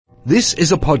This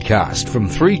is a podcast from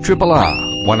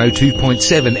 3RRR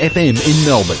 102.7 FM in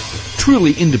Melbourne.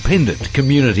 Truly independent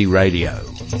community radio.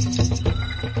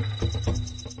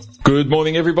 Good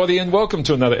morning, everybody, and welcome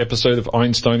to another episode of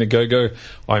Einstein A Go-Go.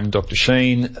 I'm Dr.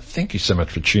 Shane. Thank you so much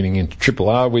for tuning in to Triple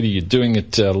R, whether you're doing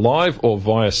it live or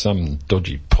via some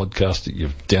dodgy podcast that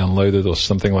you've downloaded or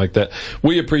something like that.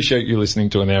 We appreciate you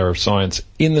listening to an hour of science.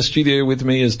 In the studio with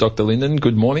me is Dr. Linden.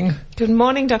 Good morning. Good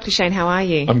morning, Dr. Shane. How are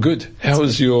you? I'm good.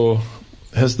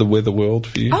 How's the weather world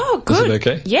for you? Oh, good. Is it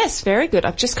okay? Yes, very good.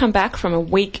 I've just come back from a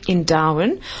week in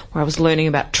Darwin where I was learning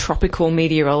about tropical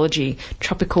meteorology,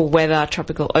 tropical weather,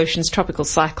 tropical oceans, tropical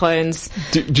cyclones.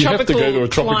 Do you have to go to a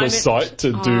tropical site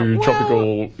to do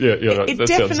tropical... It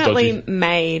definitely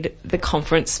made the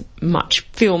conference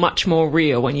feel much more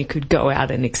real when you could go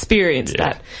out and experience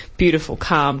that beautiful,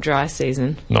 calm, dry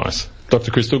season. Nice.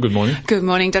 Dr. Crystal, good morning. Good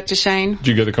morning, Dr. Shane.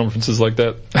 Do you go to conferences like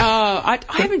that? I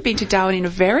haven't been to Darwin in a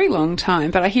very long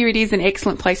time, but I hear it is an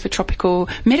excellent place for tropical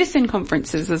medicine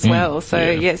conferences as well.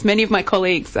 So, yes, many of my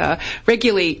colleagues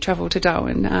regularly travel to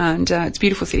Darwin, and it's a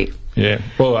beautiful city. Yeah.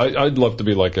 Well, I'd love to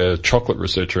be like a chocolate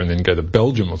researcher and then go to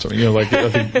Belgium or something. You know, like, I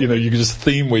think, you can just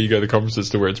theme where you go to conferences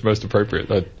to where it's most appropriate.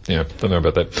 Don't know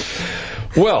about that.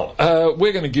 Well,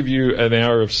 we're going to give you an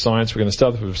hour of science. We're going to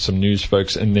start with some news,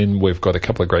 folks, and then we've got a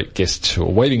couple of great guests who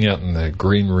are waiting out in the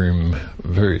green room,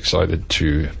 very excited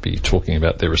to be talking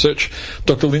about their research.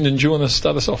 Dr. Linden, do you want to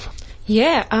start us off?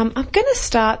 Yeah, I'm going to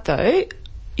start, though.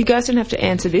 You guys don't have to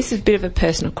answer this. It's a bit of a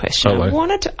personal question. Hello. I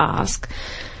wanted to ask,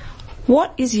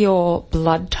 what is your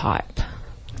blood type?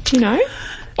 Do you know?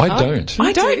 I don't.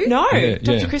 I don't know. Yeah,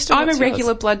 Dr. Crystal, I'm a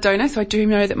regular blood donor, so I do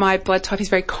know that my blood type is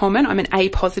very common. I'm an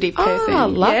A-positive person. Oh,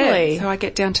 lovely. Yeah, so I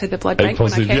get down to the blood bank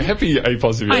when I A-positive. can. You're happy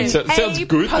A-positive. It sounds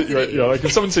good. That you're, like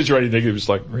if someone says you're A-negative, it's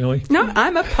like, really? No,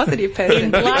 I'm a positive person.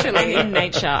 In blood and in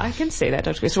nature. I can see that,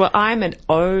 Dr. Crystal. Well, I'm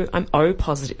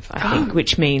O-positive, I think,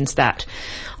 which means that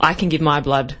I can give my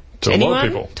blood to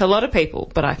anyone, to a lot of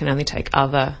people, but I can only take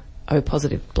other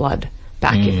O-positive blood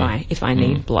back if I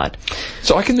need blood.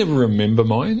 So I can never remember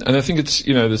mine, and I think it's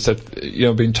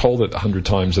I've been told it 100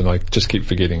 times, and I just keep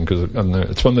forgetting because I don't know.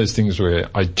 It's one of those things where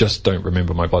I just don't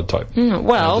remember my blood type.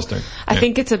 I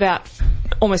think it's about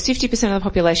almost 50% of the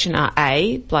population are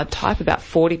A blood type, about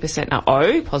 40% are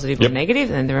O, positive or negative,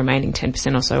 and then the remaining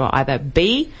 10% or so are either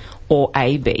B or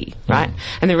AB, right?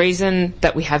 And the reason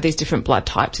that we have these different blood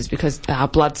types is because our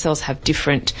blood cells have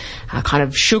different kind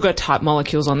of sugar-type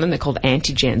molecules on them. They're called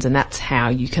antigens, and that's how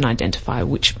you can identify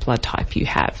which blood type you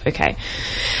have, okay?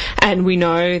 And we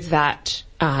know that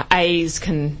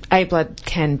A blood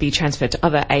can be transferred to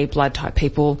other A blood type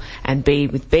people, and B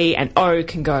with B, and O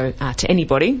can go to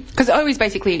anybody. Because O is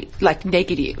basically like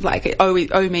negative, like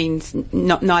O means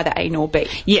neither A nor B.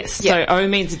 Yes, so O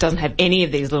means it doesn't have any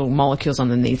of these little molecules on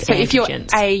them, these antigens. So if you're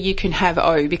A, you can have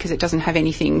O because it doesn't have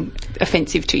anything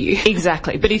offensive to you.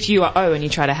 Exactly, but if you are O and you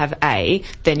try to have A,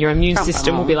 then your immune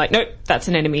system will be like, nope, that's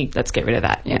an enemy, let's get rid of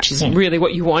that, which is really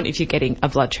what you want if you're getting a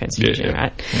blood transfusion,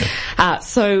 right? Yeah.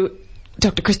 So,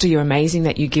 Dr. Crystal, you're amazing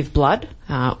that you give blood.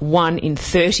 1 in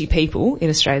 30 people in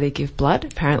Australia give blood,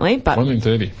 apparently. But 1 in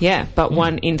 30? Yeah, but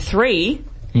 1 in 3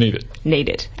 need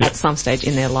it at some stage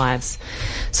in their lives.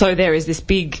 So there is this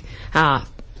big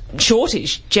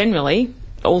shortage, generally,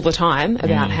 all the time,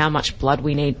 about how much blood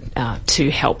we need to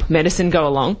help medicine go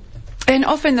along. And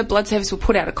often the blood service will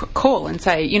put out a call and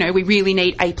say, we really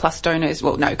need A+ donors.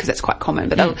 Well, no, because that's quite common,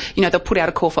 but they'll put out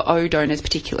a call for O donors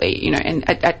particularly, and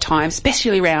at times,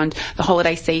 especially around the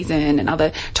holiday season and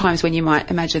other times when you might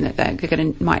imagine that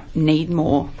they're might need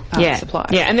more supplies.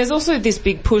 Yeah, and there's also this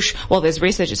big push, there's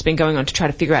research that's been going on to try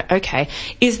to figure out, okay,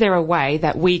 is there a way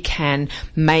that we can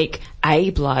make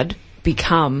A blood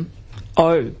become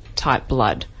O type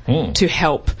blood to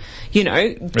help,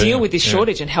 deal with this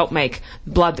shortage and help make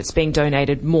blood that's being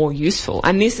donated more useful.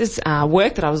 And this is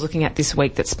work that I was looking at this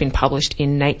week that's been published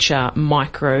in Nature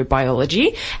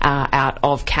Microbiology out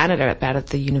of Canada, at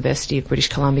the University of British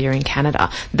Columbia in Canada,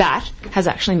 that has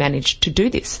actually managed to do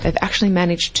this. They've actually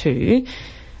managed to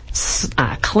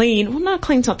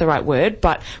clean's not the right word,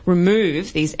 but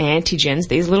remove these antigens,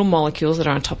 these little molecules that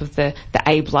are on top of the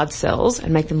A blood cells,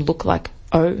 and make them look like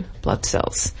O blood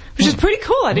cells, which is pretty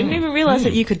cool. I didn't even realise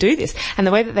that you could do this. And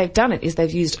the way that they've done it is they've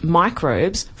used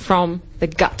microbes from the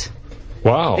gut.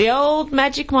 Wow. The old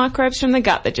magic microbes from the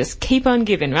gut that just keep on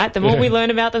giving, right? The more we learn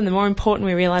about them, the more important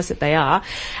we realise that they are.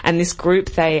 And this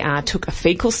group, they took a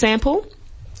fecal sample,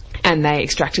 and they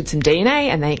extracted some DNA,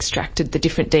 and they extracted the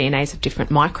different DNAs of different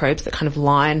microbes that kind of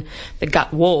line the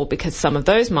gut wall, because some of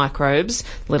those microbes,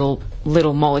 little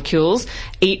molecules,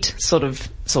 eat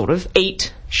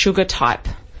sugar type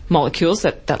molecules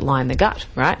that line the gut,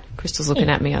 right? Crystal's looking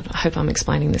at me. I hope I'm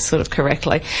explaining this sort of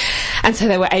correctly. And so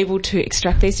they were able to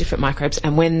extract these different microbes,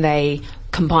 and when they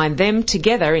combined them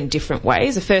together in different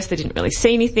ways. At first they didn't really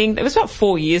see anything. It was about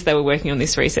 4 years they were working on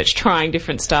this research, trying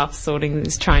different stuff, sorting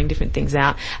this, trying different things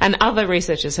out. And other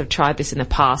researchers have tried this in the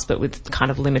past, but with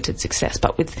kind of limited success.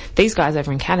 But with these guys over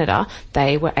in Canada,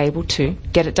 they were able to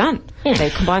get it done. They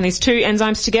combined these two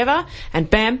enzymes together and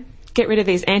bam, get rid of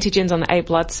these antigens on the A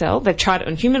blood cell. They've tried it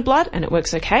on human blood and it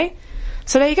works okay.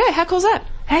 So there you go. How cool is that?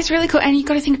 That's really cool, and you've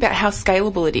got to think about how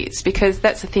scalable it is, because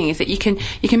that's the thing, is that you can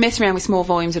mess around with small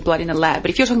volumes of blood in a lab, but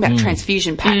if you're talking about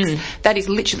transfusion packs, that is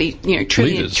literally,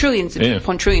 trillions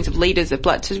upon trillions of litres of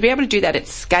blood. So to be able to do that at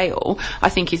scale, I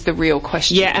think is the real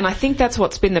question. Yeah, and I think that's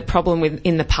what's been the problem with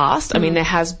in the past. I mean, there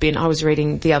has been, I was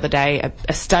reading the other day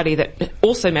a study that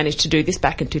also managed to do this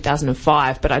back in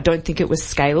 2005, but I don't think it was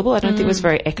scalable. I don't think it was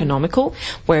very economical,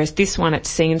 whereas this one, it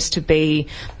seems to be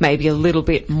maybe a little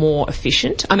bit more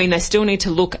efficient. I mean, they still need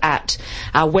to look at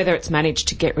whether it's managed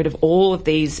to get rid of all of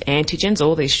these antigens,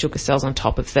 all these sugar cells on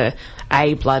top of the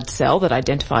A blood cell that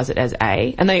identifies it as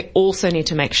A. And they also need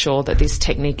to make sure that this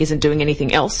technique isn't doing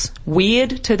anything else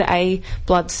weird to the A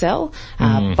blood cell.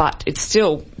 But it's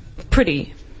still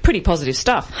pretty positive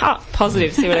stuff. Ha,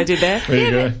 positive. See what I did there?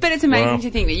 But it's amazing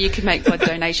to think that you could make blood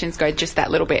donations go just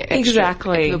that little bit extra,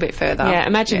 exactly, a little bit further. Yeah,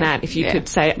 imagine that if you could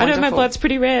say, I know my blood's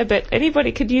pretty rare, but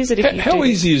anybody could use it if you do. How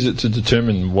easy is it to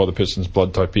determine what a person's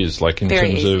blood type is? Like in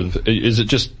terms of, is it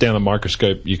just down a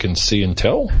microscope you can see and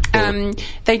tell?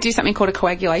 They do something called a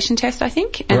coagulation test, I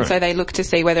think, and so they look to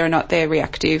see whether or not they're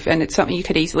reactive, and it's something you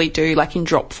could easily do, like in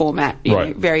drop format, you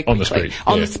know, very quickly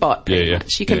on the spot.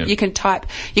 Much. You can type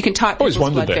people's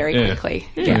blood very quickly.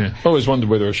 I always wondered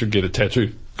whether I should get a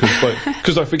tattoo,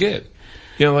 because I forget.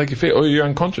 You know, like if you're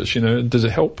unconscious, you know, does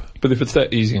it help? But if it's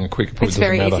that easy and quick, it probably doesn't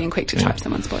matter. It's very easy and quick to type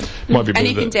someone's blood. And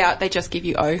if in doubt, they just give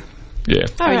you O. Yeah.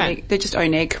 Right. They're just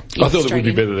O-neg. I thought it would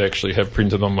be better to actually have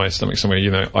printed on my stomach somewhere,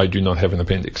 you know, I do not have an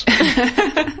appendix.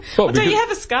 Don't you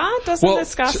have a scar? Doesn't the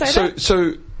scar say that?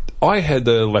 So I had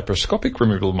a laparoscopic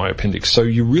removal of my appendix, so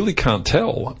you really can't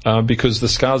tell, because the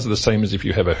scars are the same as if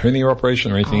you have a hernia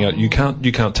operation or anything else. You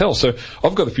can't tell. So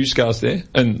I've got a few scars there,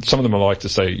 and some of them I like to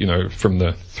say, you know, from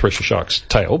the thresher shark's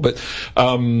tail, but,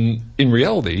 in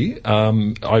reality,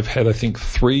 I've had, I think,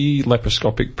 3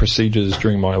 laparoscopic procedures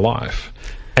during my life.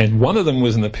 And one of them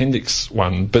was an appendix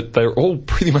one, but they're all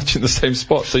pretty much in the same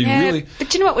spot. So But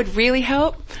do you know what would really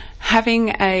help?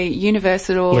 Having a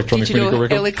universal digital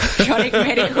electronic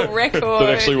medical record. That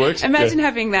actually works. Imagine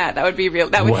having that. That would be real.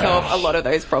 That would solve a lot of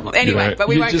those problems. Anyway, but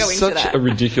we won't go into that. You're just such a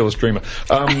ridiculous dreamer.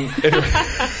 Anyway,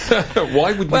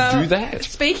 why would we do that?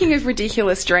 Speaking of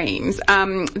ridiculous dreams,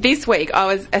 this week I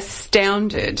was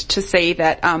astounded to see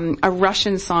that a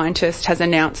Russian scientist has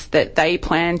announced that they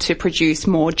plan to produce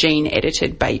more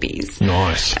gene-edited babies.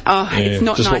 Nice. It's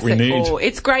not nice at need. all.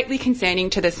 It's greatly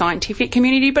concerning to the scientific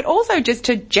community, but also just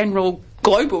to general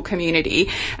global community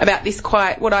about this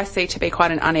what I see to be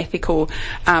quite an unethical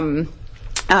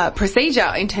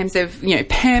procedure in terms of, you know,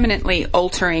 permanently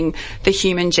altering the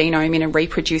human genome in a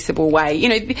reproducible way. You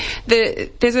know,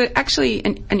 there's actually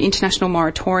an international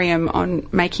moratorium on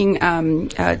making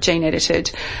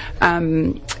gene-edited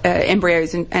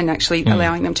embryos and actually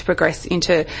allowing them to progress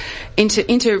into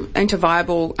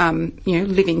viable, you know,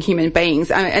 living human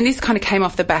beings. And this kind of came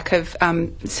off the back of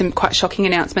some quite shocking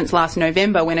announcements last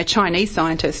November when a Chinese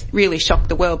scientist really shocked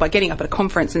the world by getting up at a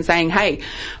conference and saying, hey,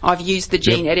 I've used the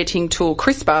gene editing tool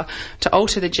CRISPR to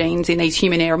alter the genes in these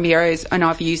human embryos, and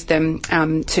I've used them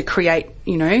to create,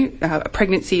 you know,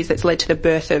 pregnancies that's led to the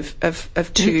birth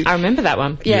of 2. I remember that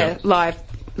one. Yeah,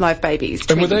 live babies.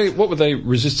 And what were they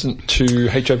resistant to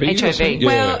HIV? HIV.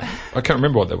 Well, I can't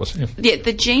remember what that was. Yeah,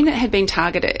 the gene that had been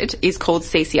targeted is called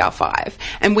CCR5,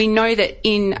 and we know that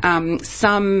in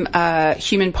some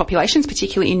human populations,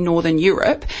 particularly in Northern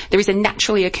Europe, there is a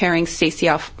naturally occurring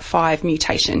CCR5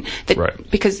 mutation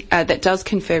that does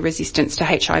confer resistance to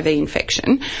HIV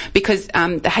infection, because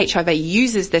the HIV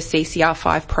uses the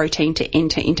CCR5 protein to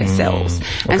enter into cells.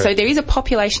 And so there is a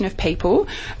population of people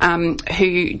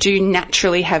who do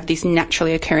naturally have this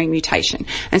naturally occurring mutation.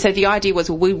 And so the idea was,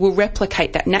 we will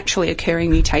replicate that naturally occurring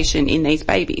mutation in these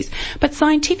babies. But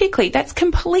scientifically, that's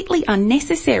completely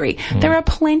unnecessary. There are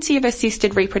plenty of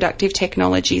assisted reproductive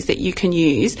technologies that you can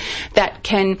use that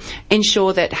can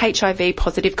ensure that HIV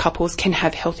positive couples can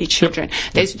have healthy children.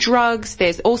 There's drugs,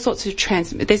 there's all sorts of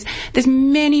there's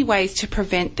many ways to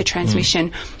prevent the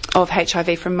transmission of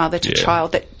HIV from mother to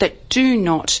child that do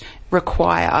not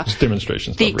require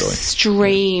demonstrations, the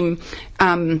extreme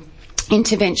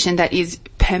intervention that is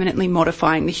permanently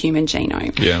modifying the human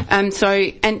genome. Yeah.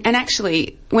 And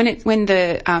actually, when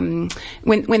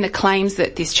the claims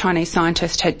that this Chinese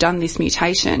scientist had done this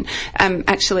mutation,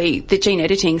 actually the gene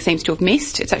editing seems to have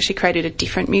missed. It's actually created a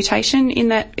different mutation in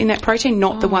that protein,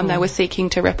 not the one they were seeking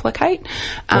to replicate.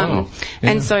 Wow.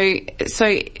 Yeah. And so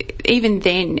even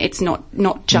then, it's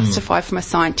not justified from a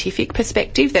scientific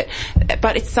perspective.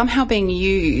 But it's somehow being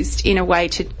used in a way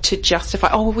to justify.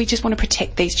 Oh, we just want to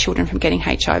protect these children from getting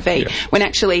HIV, when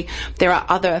actually there are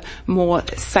other more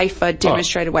safer,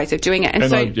 demonstrated ways of doing it. And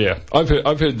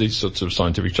I've heard these sorts of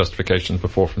scientific justifications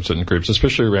before from certain groups,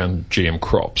 especially around GM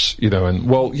crops.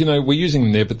 We're using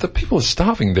them there, but the people are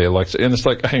starving there. And it's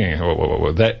like, hang on,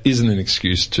 whoa. That isn't an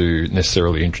excuse to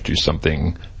necessarily introduce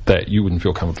something that you wouldn't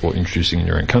feel comfortable introducing in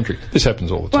your own country. This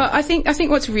happens all the time. Well, I think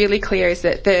what's really clear is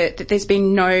that there's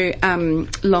been no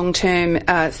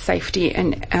long-term safety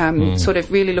and sort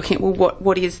of really looking at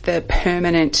what is the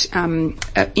permanent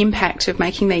impact of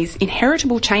making these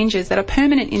inheritable changes that are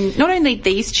permanent in not only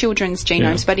these children's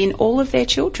genomes but in all of their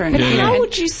children. But how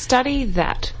would you study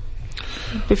that?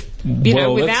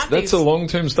 That's a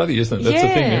long-term study, isn't it? That's the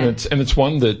thing, and it's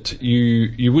one that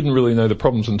you wouldn't really know the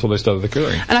problems until they started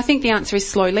occurring. And I think the answer is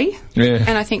slowly. Yeah.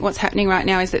 And I think what's happening right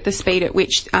now is that the speed at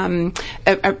which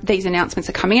these announcements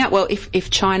are coming out. Well, if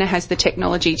China has the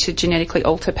technology to genetically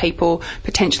alter people,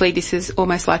 potentially this is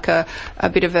almost like a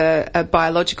bit of a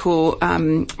biological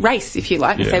race, if you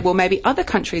like, and say, well, maybe other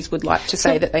countries would like to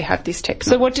say that they have this technology.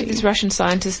 So what did this Russian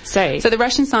scientist say? So the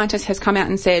Russian scientist has come out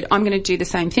and said, I'm going to do the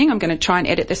same thing. I'm going to try and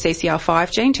edit the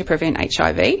CCR5 gene to prevent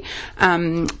HIV,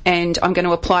 and I'm going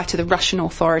to apply to the Russian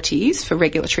authorities for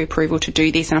regulatory approval to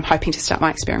do this, and I'm hoping to start my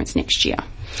experiments next year.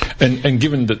 And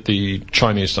given that the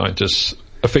Chinese scientists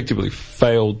effectively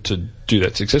failed to do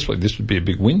that successfully, this would be a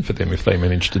big win for them if they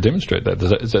managed to demonstrate that.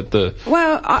 Is that the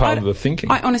part of the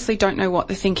thinking? I honestly don't know what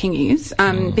the thinking is,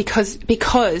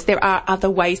 because there are other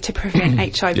ways to prevent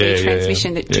HIV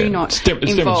transmission that do not involve...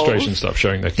 It's demonstration stuff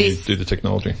showing they can do the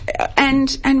technology.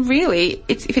 And really,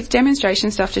 if it's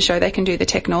demonstration stuff to show they can do the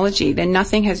technology, then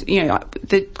nothing has,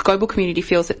 the global community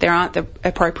feels that there aren't the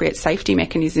appropriate safety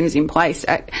mechanisms in place.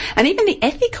 And even the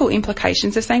ethical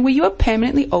implications of saying, well, you are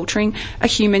permanently altering a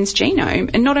human's genome,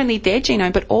 and not only their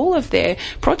genome, but all of their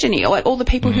progeny, like all the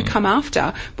people who come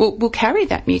after will carry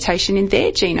that mutation in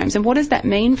their genomes. And what does that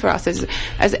mean for us as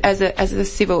a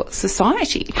civil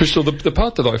society? Crystal, the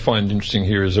part that I find interesting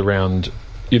here is around,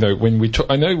 when we talk,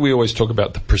 I know we always talk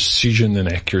about the precision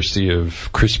and accuracy of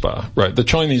CRISPR, right? The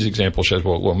Chinese example shows,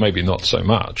 well, maybe not so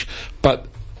much, but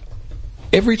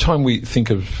every time we think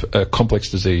of a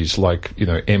complex disease like,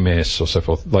 MS or so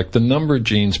forth, like the number of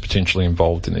genes potentially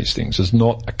involved in these things is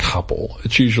not a couple.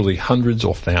 It's usually hundreds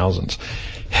or thousands.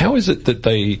 How is it that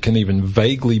they can even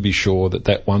vaguely be sure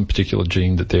that one particular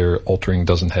gene that they're altering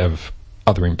doesn't have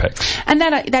other impacts? And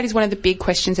that is one of the big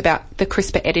questions about the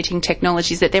CRISPR editing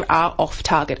technologies, that there are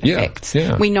off-target effects.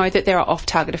 Yeah. We know that there are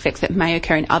off-target effects that may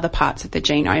occur in other parts of the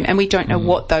genome, and we don't know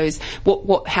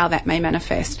how that may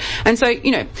manifest. And so,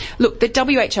 look, the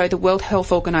WHO, the World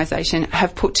Health Organization,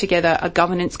 have put together a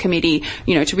governance committee,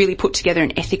 to really put together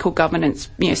an ethical governance,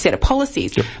 set of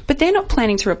policies. Yep. But they're not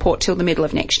planning to report till the middle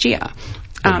of next year.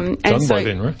 By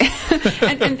then, right?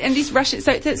 and this Russia,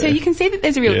 so you can see that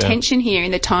there's a real tension here in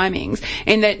the timings,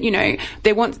 in that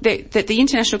that the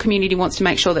international community wants to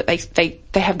make sure that they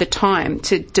have the time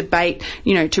to debate,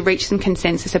 to reach some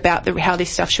consensus about how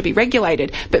this stuff should be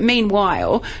regulated. But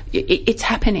meanwhile, it's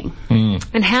happening.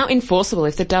 And how enforceable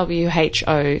if the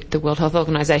WHO, the World Health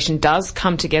Organization, does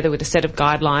come together with a set of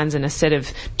guidelines and a set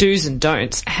of do's and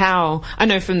don'ts? I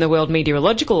know from the World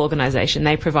Meteorological Organization,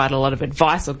 they provide a lot of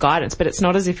advice or guidance, but it's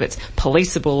not as if it's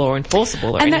policeable or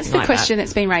enforceable or anything like that. And that's the question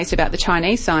that's been raised about the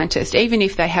Chinese scientists. Even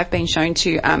if they have been shown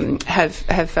to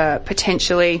have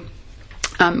potentially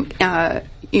done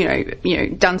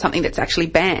something that's actually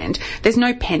banned, there's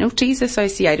no penalties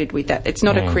associated with that. It's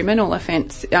not a criminal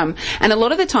offence. And a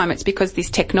lot of the time it's because this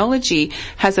technology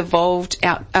has evolved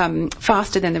out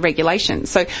faster than the regulations.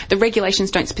 So the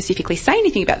regulations don't specifically say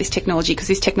anything about this technology because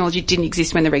this technology didn't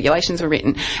exist when the regulations were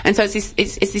written. And so it's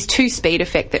this two-speed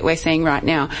effect that we're seeing right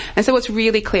now. And so what's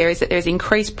really clear is that there's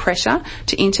increased pressure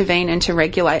to intervene and to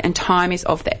regulate, and time is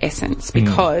of the essence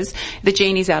because the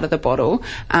genie's out of the bottle.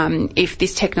 If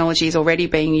this technology is already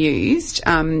being used,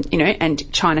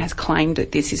 and China has claimed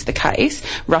that this is the case.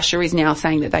 Russia is now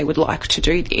saying that they would like to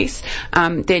do this.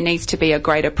 There needs to be a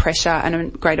greater pressure and a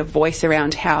greater voice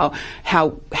around how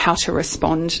to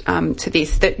respond to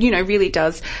this. That really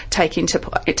does take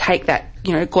that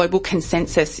global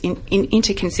consensus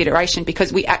into consideration,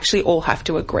 because we actually all have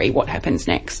to agree what happens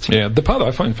next. Yeah, the part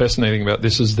I find fascinating about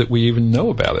this is that we even know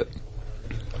about it.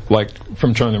 like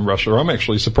from China and Russia. I'm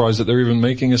actually surprised that they're even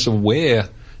making us aware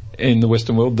in the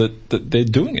Western world that they're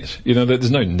doing it. You know, that there's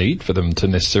no need for them to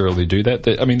necessarily do that.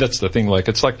 I mean, that's the thing. Like,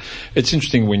 it's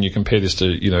interesting when you compare this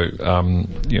to,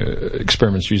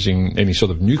 experiments using any sort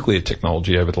of nuclear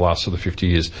technology over the last sort of 50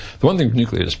 years. The one thing with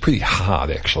nuclear is pretty hard,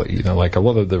 actually. You know, like a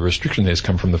lot of the restriction there has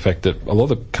come from the fact that a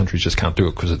lot of countries just can't do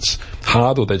it because it's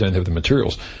hard or they don't have the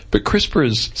materials. But CRISPR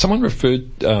is, someone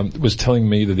was telling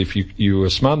me that if you were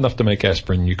smart enough to make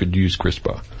aspirin, you could use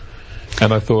CRISPR.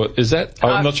 And I thought,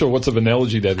 I'm not sure what sort of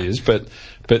analogy that is, but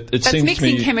it seems to me... That's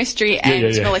mixing chemistry and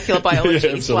molecular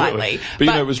biology slightly. But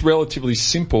it was relatively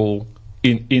simple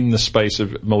in the space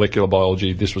of molecular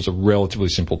biology. This was a relatively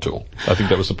simple tool. I think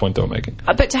that was the point they were making.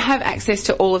 But to have access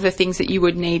to all of the things that you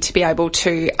would need to be able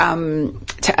to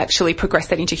actually progress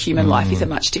that into human life is a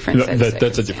much different set of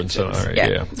That's a different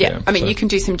scenario. Yeah. I mean, you can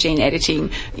do some gene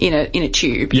editing in a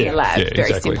tube in a lab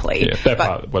very simply. Yeah, that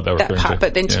part, what they were referring to.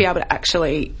 But then to be able to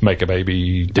actually make a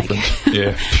baby different.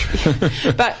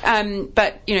 But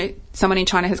someone in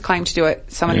China has claimed to do it.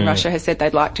 Someone in Russia has said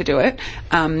they'd like to do it.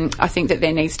 I think that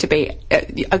there needs to be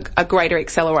a greater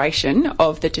acceleration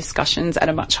of the discussions at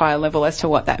a much higher level as to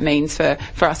what that means for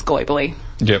us globally.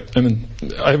 Yep. And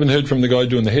I haven't heard from the guy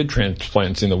doing the head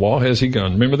transplants in a while. How's he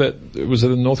going? Remember that? Was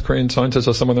it a North Korean scientist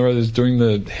or someone who's doing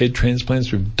the head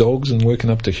transplants with dogs and working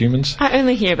up to humans? I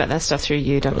only hear about that stuff through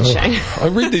you, Dr. Shane. I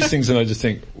read these things and I just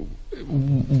think,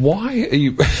 why are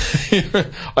you...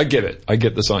 I get it. I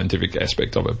get the scientific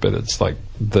aspect of it, but it's like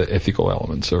the ethical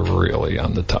elements are really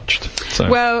undertouched. So.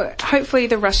 Well, hopefully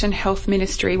the Russian Health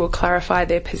Ministry will clarify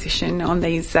their position on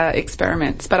these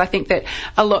experiments. But I think that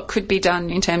a lot could be done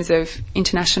in terms of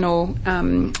international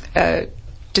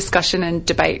discussion and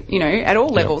debate, at all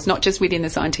levels, not just within the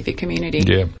scientific community.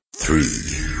 Yeah. 3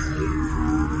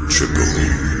 Triple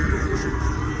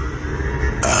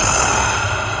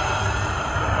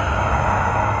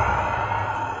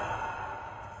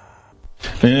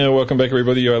Welcome back,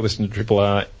 everybody. You are listening to Triple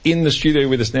R. In the studio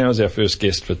with us now is our first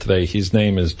guest for today. His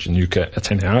name is Januka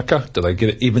Atanaka. Did I get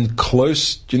it even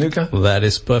close, Januka? That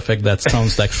is perfect. That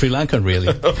sounds like Sri Lankan, really.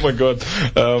 Oh, my God.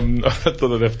 I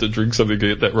thought I'd have to drink something to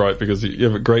get that right because you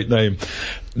have a great name.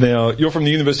 Now, you're from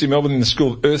the University of Melbourne in the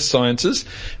School of Earth Sciences.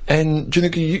 And,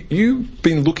 Januka, you've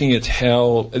been looking at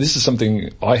how, this is something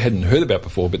I hadn't heard about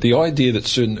before, but the idea that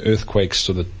certain earthquakes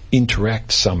sort of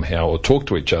interact somehow or talk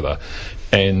to each other,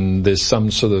 and there's some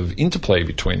sort of interplay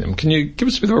between them. Can you give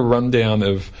us a bit of a rundown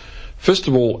of, first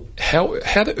of all, how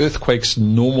do earthquakes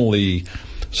normally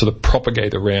sort of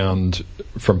propagate around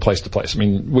from place to place? I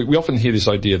mean, we often hear this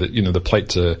idea that, the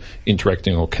plates are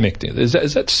interacting or connecting. Is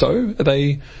that so? Are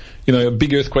they, a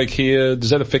big earthquake here,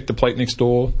 does that affect the plate next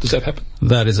door? Does that happen?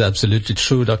 That is absolutely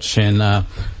true, Dr. Shane. Now,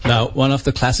 one of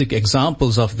the classic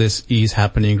examples of this is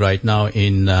happening right now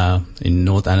in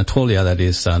North Anatolia, that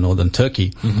is northern Turkey.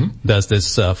 Mm-hmm. There's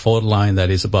this fault line that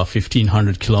is about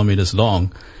 1,500 kilometers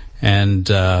long, and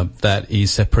that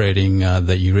is separating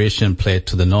the Eurasian plate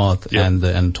to the north and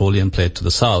the Anatolian plate to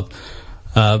the south.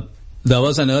 There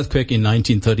was an earthquake in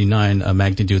 1939, a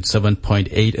magnitude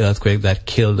 7.8 earthquake that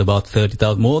killed about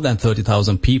more than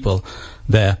 30,000 people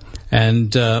there.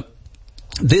 And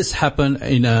this happened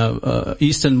in a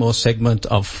easternmost segment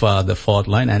of the fault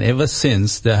line, and ever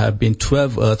since there have been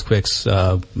 12 earthquakes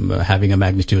having a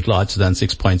magnitude larger than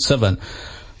 6.7.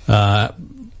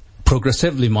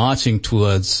 Progressively marching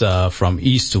towards from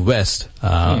east to west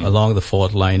along the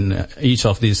fault line. Each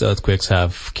of these earthquakes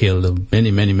have killed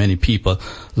many people,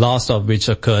 last of which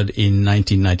occurred in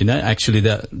 1999. Actually,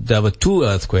 there were 2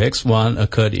 earthquakes. One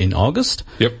occurred in August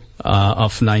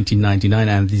of 1999,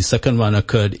 and the second one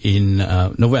occurred in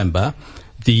November.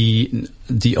 The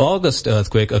August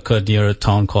earthquake occurred near a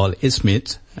town called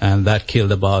Izmit, and that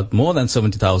killed about more than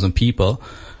 70,000 people.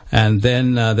 And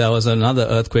then there was another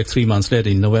earthquake 3 months later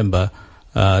in November.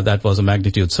 That was a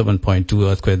magnitude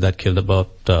 7.2 earthquake that killed about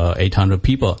 800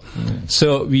 people.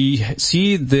 So we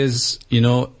see this,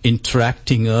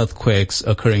 interacting earthquakes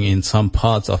occurring in some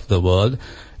parts of the world.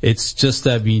 It's just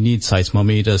that we need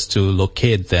seismometers to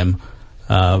locate them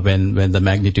when the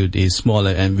magnitude is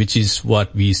smaller, and which is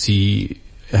what we see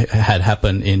had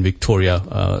happened in Victoria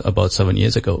about 7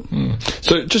 years ago.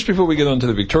 So just before we get on to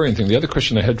the Victorian thing, the other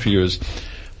question I had for you is,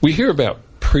 we hear about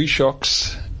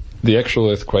pre-shocks, the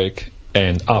actual earthquake,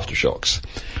 and aftershocks.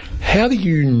 How do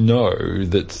you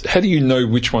know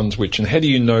which one's which, and how do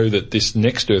you know that this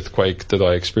next earthquake that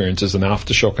I experience is an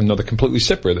aftershock and not a completely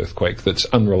separate earthquake that's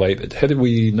unrelated? How do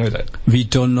we know that? We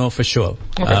don't know for sure.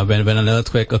 Okay. When an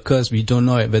earthquake occurs, we don't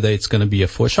know whether it's going to be a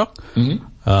foreshock,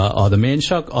 or the main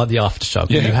shock, or the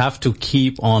aftershock. Yeah. You have to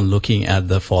keep on looking at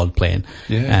the fault plane.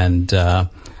 Yeah. And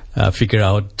figure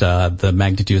out the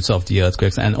magnitudes of the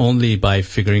earthquakes, and only by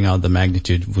figuring out the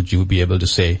magnitude would you be able to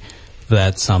say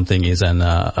that something is an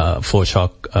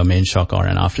foreshock, a main shock, or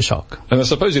an aftershock. And I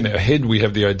suppose in our head we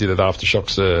have the idea that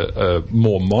aftershocks are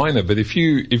more minor, but if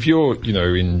you're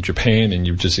in Japan and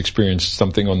you've just experienced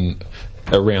something on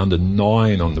around a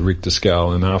 9 on the Richter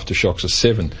scale and aftershocks a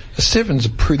 7. A 7's a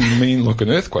pretty mean looking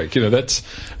earthquake.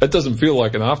 It doesn't feel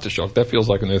like an aftershock. That feels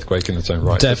like an earthquake in its own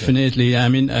right. Definitely. I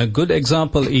mean, a good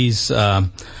example is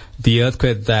the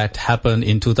earthquake that happened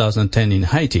in 2010 in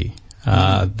Haiti.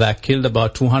 That killed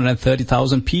about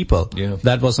 230,000 people. Yeah.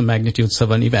 That was a magnitude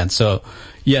 7 event. So,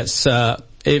 yes,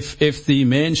 if the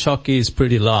main shock is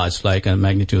pretty large, like a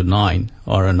magnitude 9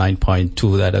 or a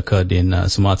 9.2 that occurred in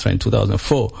Sumatra in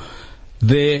 2004,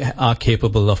 they are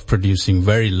capable of producing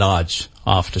very large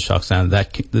aftershocks, and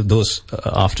those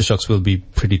aftershocks will be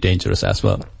pretty dangerous as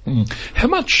well. How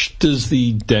much does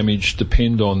the damage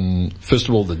depend on, first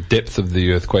of all, the depth of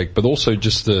the earthquake, but also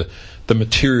just the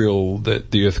material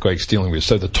that the earthquake's dealing with?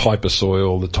 So the type of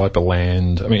soil, the type of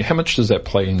land. I mean, how much does that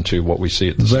play into what we see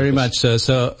at the surface? Very much so.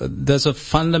 So there's a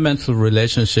fundamental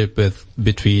relationship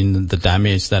between the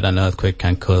damage that an earthquake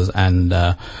can cause and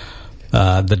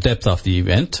the depth of the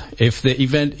event. If the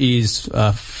event is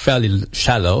fairly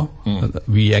shallow,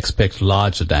 we expect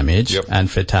larger damage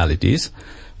and fatalities.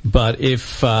 But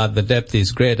if the depth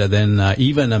is greater, then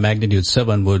even a magnitude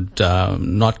 7 would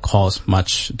not cause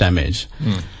much damage.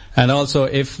 And also,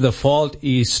 if the fault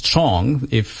is strong,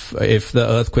 if the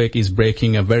earthquake is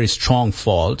breaking a very strong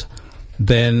fault,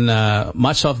 then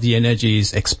much of the energy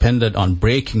is expended on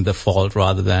breaking the fault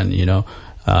rather than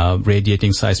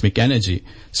radiating seismic energy.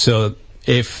 So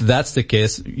if that's the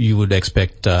case, you would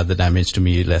expect the damage to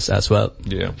be less as well.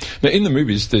 Yeah. Now, in the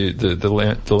movies,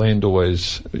 the land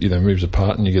always moves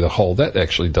apart and you get a hole. That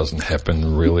actually doesn't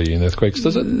happen really in earthquakes,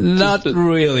 does it? Not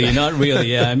really.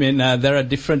 Yeah. I mean, there are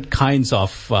different kinds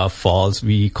of faults.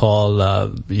 We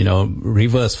call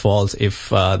reverse faults if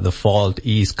the fault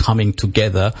is coming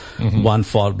together. One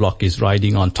fault block is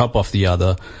riding on top of the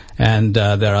other. And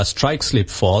there are strike-slip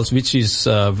faults, which is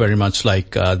very much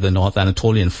like the North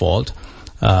Anatolian fault.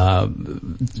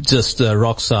 Just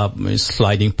rocks are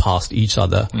sliding past each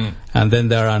other. And then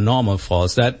there are normal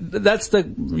faults. That's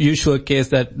the usual case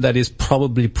that is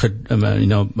probably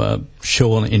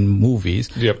shown in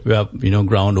movies. Yep. Where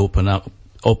ground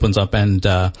opens up and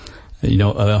a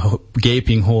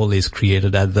gaping hole is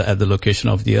created at the location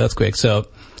of the earthquake. So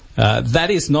that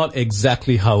is not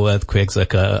exactly how earthquakes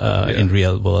occur in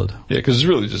real world. Yeah, because it's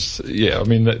really just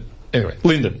anyway,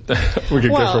 Lyndon, we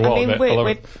could go for a while.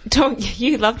 We're talking.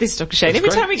 You love this, Dr. Shane. Every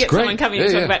time we get someone coming to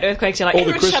talk about earthquakes, you're like,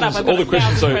 everyone shut up.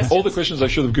 All the questions I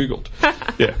should have Googled.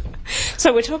 Yeah.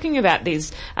 So we're talking about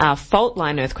these fault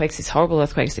line earthquakes, these horrible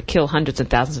earthquakes that kill hundreds of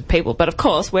thousands of people. But of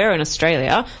course, we're in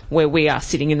Australia, where we are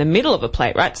sitting in the middle of a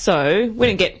plate, right? So we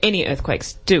don't get any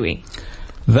earthquakes, do we?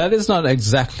 That is not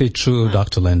exactly true,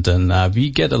 Dr. Linton. We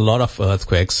get a lot of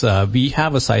earthquakes. We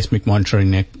have a seismic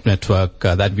monitoring network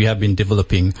that we have been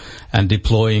developing and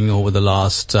deploying over the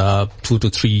last 2 to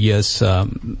 3 years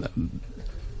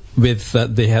with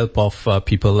the help of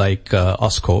people like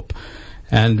Oscope.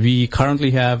 And we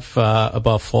currently have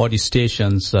about 40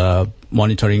 stations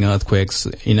monitoring earthquakes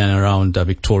in and around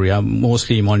Victoria,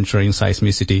 mostly monitoring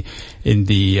seismicity in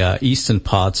the eastern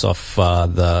parts of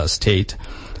the state.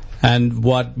 And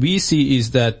what we see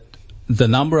is that the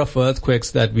number of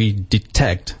earthquakes that we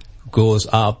detect goes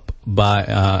up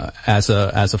by as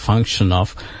a function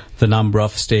of the number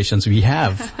of stations we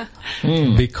have,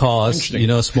 because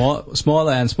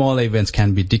smaller and smaller events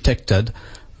can be detected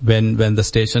when the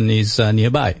station is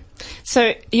nearby.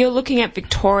 So you're looking at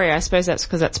Victoria. I suppose that's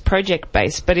because that's project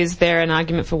based. But is there an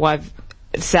argument for why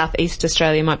Southeast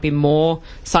Australia might be more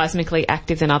seismically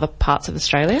active than other parts of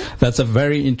Australia? That's a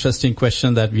very interesting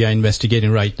question that we are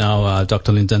investigating right now,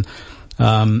 Dr. Linton.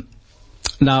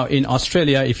 Now, in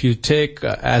Australia, if you take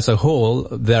as a whole,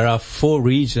 there are 4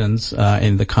 regions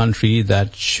in the country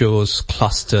that shows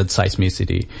clustered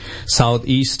seismicity.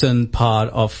 Southeastern part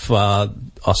of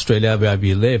Australia, where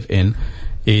we live in,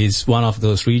 is one of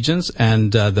those regions,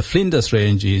 and the Flinders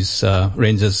ranges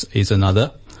is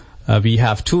another. We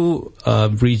have 2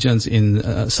 regions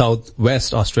in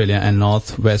southwest Australia and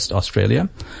northwest Australia.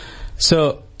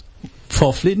 So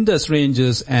for Flinders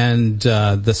Ranges and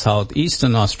the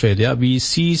southeastern Australia, we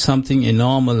see something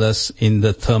anomalous in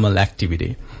the thermal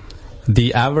activity.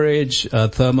 The average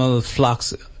thermal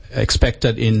flux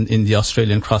expected in the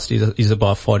Australian crust is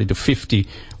about 40 to 50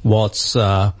 watts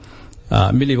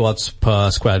milliwatts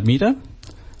per square meter.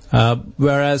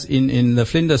 Whereas in the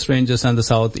Flinders Ranges and the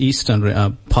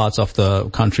southeastern parts of the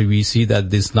country, we see that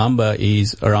this number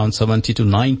is around 70 to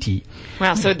 90.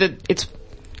 Wow, so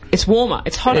it's warmer,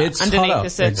 it's hotter underneath the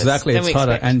surface. Exactly, it's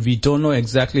hotter. And we don't know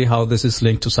exactly how this is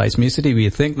linked to seismicity. We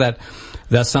think that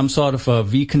there's some sort of a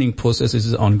weakening process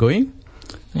is ongoing.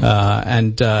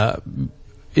 It's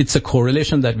a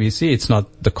correlation that we see. It's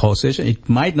not the causation. It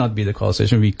might not be the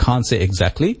causation. We can't say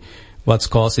exactly what's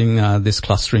causing this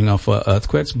clustering of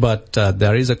earthquakes, but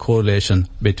there is a correlation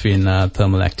between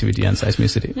thermal activity and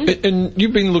seismicity. And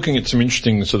you've been looking at some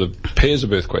interesting sort of pairs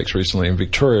of earthquakes recently in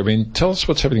Victoria. I mean, tell us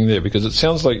what's happening there, because it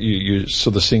sounds like you're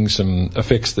sort of seeing some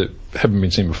effects that haven't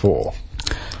been seen before.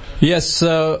 Yes,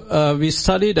 so we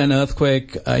studied an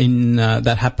earthquake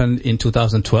that happened in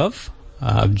 2012,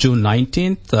 June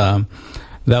 19th.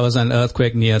 There was an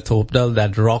earthquake near Thorpdale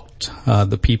that rocked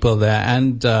the people there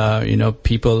and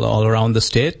people all around the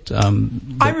state.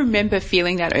 I remember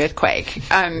feeling that earthquake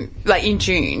like in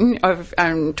June of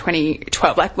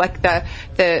 2012. Like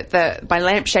my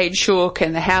lampshade shook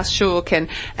and the house shook and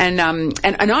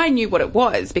I knew what it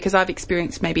was because I've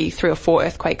experienced maybe 3 or 4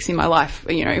 earthquakes in my life,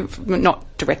 not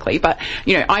directly, but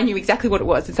I knew exactly what it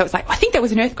was, and so it's like, I think that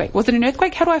was an earthquake. Was it an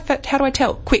earthquake? How do I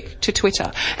tell? Quick to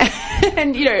Twitter,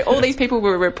 and all these people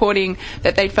were reporting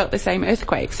that they'd felt the same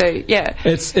earthquake. So yeah,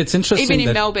 it's interesting. Even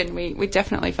in Melbourne, we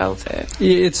definitely felt it.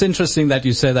 It's interesting that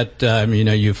you say that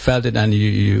you felt it and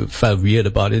you felt weird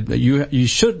about it. You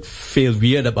should feel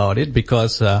weird about it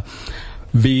because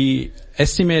we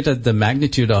estimated the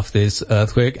magnitude of this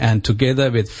earthquake, and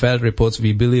together with felt reports,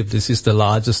 we believe this is the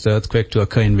largest earthquake to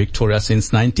occur in Victoria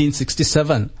since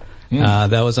 1967.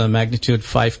 There was a magnitude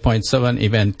 5.7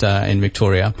 event in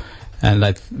Victoria, and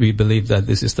we believe that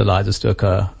this is the largest to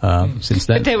occur since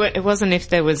then. But it wasn't if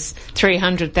there was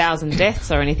 300,000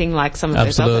 deaths or anything like some of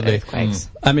those other earthquakes.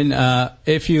 I mean,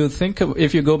 if you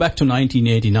go back to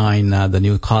 1989, the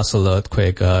Newcastle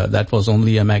earthquake, that was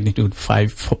only a magnitude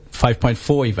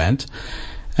 5.4 event,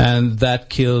 and that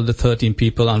killed 13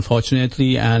 people,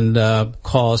 unfortunately, and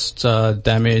caused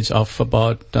damage of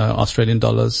about Australian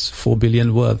dollars 4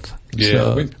 billion worth. Yeah,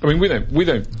 so, I mean, we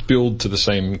don't build to the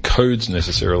same codes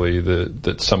necessarily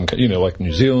that some, like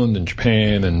New Zealand and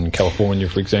Japan and California,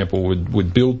 for example,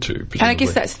 would build to. Presumably. And I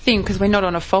guess that's the thing, because we're not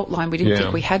on a fault line. We didn't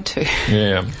think we had to.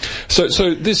 Yeah.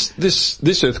 So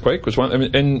this earthquake was one,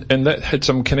 and that had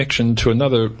some connection to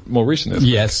another more recent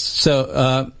earthquake. Yes.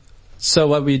 So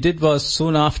what we did was,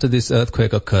 soon after this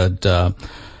earthquake occurred,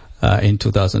 in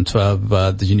 2012,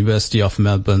 the University of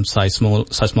Melbourne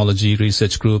Seismology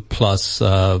Research Group, plus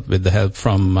with the help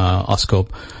from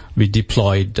AUSCOPE, we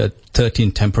deployed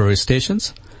 13 temporary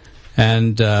stations.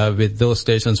 And with those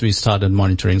stations, we started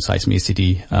monitoring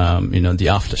seismicity, the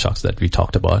aftershocks that we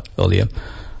talked about earlier.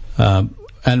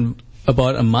 And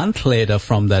about a month later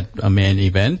from that main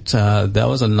event, there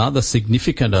was another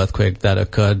significant earthquake that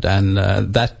occurred, and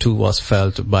that too was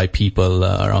felt by people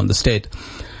around the state.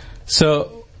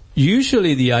 So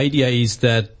usually the idea is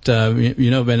that,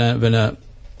 when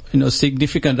a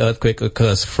significant earthquake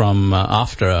occurs from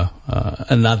after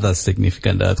another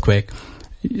significant earthquake,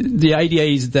 the idea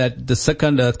is that the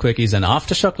second earthquake is an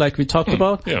aftershock, like we talked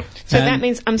about. Yeah. So that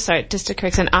means, I'm sorry, just to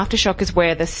correct, an aftershock is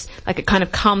where this, it kind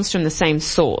of comes from the same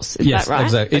source. Is that right?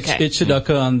 Yes, exactly. Okay. It should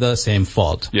occur on the same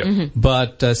fault. Yeah. Mm-hmm.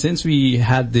 But since we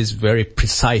had this very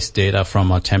precise data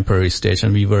from our temporary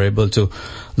station, we were able to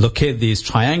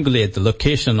triangulate the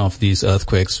location of these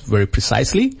earthquakes very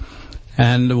precisely.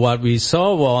 And what we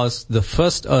saw was the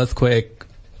first earthquake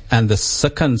and the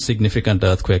second significant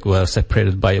earthquake were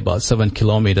separated by about 7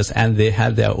 kilometers, and they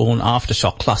had their own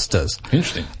aftershock clusters.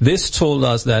 Interesting. This told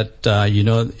us that,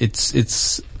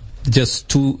 it's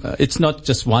just it's not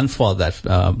just one fault that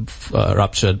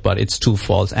ruptured, but it's 2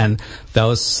 faults, and there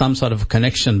was some sort of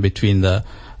connection between the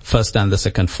first and the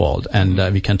second fault,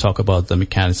 and we can talk about the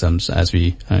mechanisms as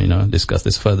we discuss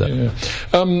this further. Yeah.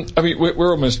 I mean,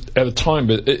 we're almost out of time,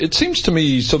 but it seems to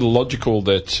me sort of logical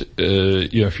that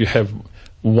if you have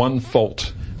one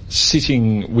fault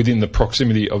sitting within the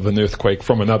proximity of an earthquake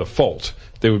from another fault,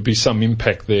 there would be some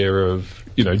impact there of,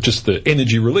 just the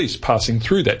energy release passing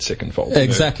through that second fault.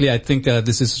 Exactly. I think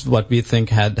this is what we think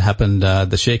had happened.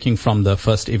 The shaking from the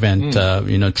first event,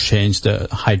 changed the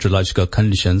hydrological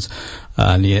conditions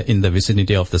in the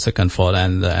vicinity of the second fault,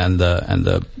 and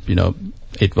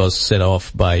it was set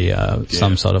off by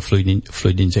some sort of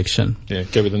fluid injection. Yeah,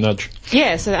 gave it a nudge.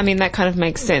 Yeah, so I mean that kind of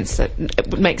makes sense.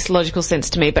 It makes logical sense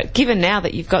to me. But given now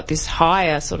that you've got this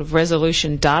higher sort of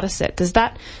resolution data set, does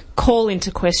that call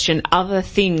into question other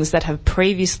things that have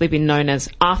previously been known as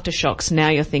aftershocks? Now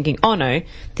you're thinking, oh no,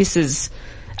 this is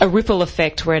a ripple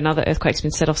effect where another earthquake's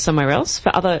been set off somewhere else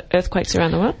for other earthquakes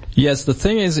around the world? Yes, the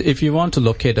thing is, if you want to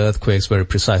locate earthquakes very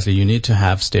precisely, you need to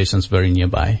have stations very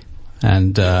nearby.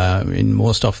 And in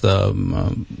most of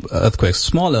the earthquakes,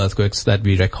 small earthquakes that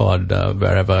we record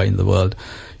wherever in the world,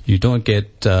 you don't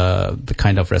get the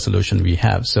kind of resolution we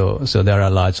have. So there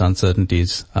are large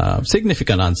uncertainties,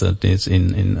 significant uncertainties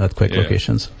in earthquake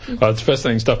locations. It's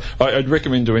fascinating stuff. I'd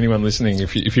recommend to anyone listening,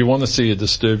 if you want to see a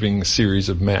disturbing series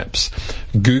of maps,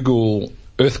 Google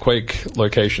earthquake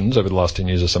locations over the last 10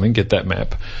 years or something, get that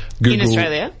map. Google, in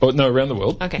Australia? Oh, no, around the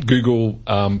world. Okay. Google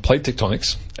plate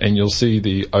tectonics, and you'll see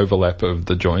the overlap of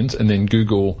the joins, and then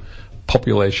Google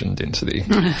population density,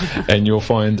 and you'll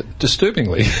find,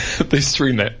 disturbingly, these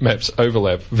three maps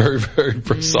overlap very, very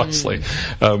precisely,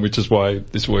 which is why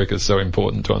this work is so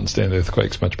important to understand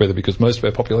earthquakes much better, because most of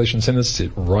our population centres sit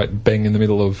right bang in the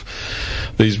middle of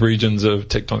these regions of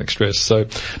tectonic stress. So,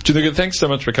 Januga, thanks so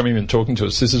much for coming in and talking to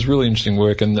us. This is really interesting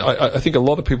work, and I think a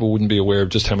lot of people wouldn't be aware of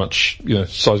just how much,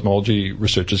 seismology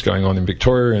research is going on in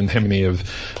Victoria, and how many of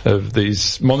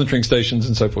these monitoring stations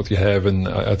and so forth you have, and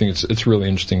I think it's really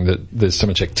interesting that there's so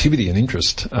much activity and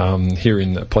interest here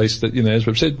in a place that, as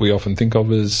we've said, we often think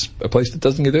of as a place that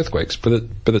doesn't get earthquakes, but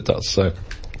it does. So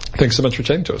thanks so much for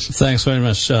chatting to us. Thanks very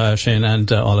much, Shane,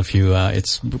 and all of you.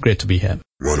 It's great to be here.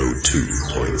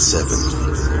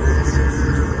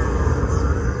 102.7.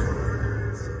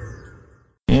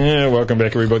 Yeah, welcome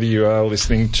back, everybody. You are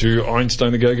listening to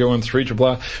Einstein A Go-Go on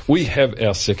 3RR. We have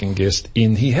our second guest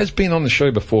in. He has been on the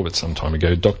show before, but some time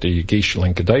ago. Dr. Yogesh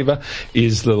Lankadeva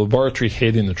is the laboratory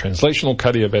head in the Translational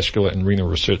Cardiovascular and Renal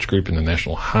Research Group in the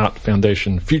National Heart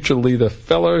Foundation Future Leader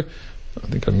Fellow. I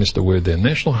think I missed a word there.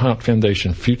 National Heart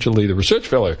Foundation Future Leader Research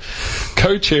Fellow,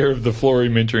 co-chair of the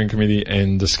Florey Mentoring Committee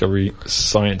and Discovery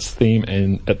Science Theme,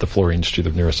 and at the Florey Institute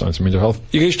of Neuroscience and Mental Health.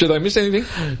 Yogesh, did I miss anything?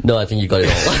 No, I think you got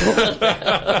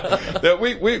it all. Now,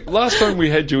 last time we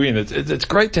had you in, it's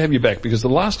great to have you back, because the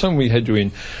last time we had you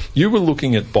in, you were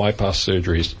looking at bypass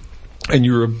surgeries, and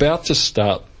you were about to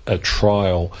start a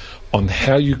trial on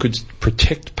how you could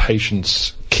protect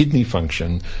patients' kidney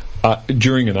function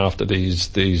during and after these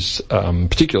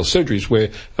particular surgeries,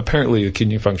 where apparently the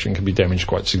kidney function can be damaged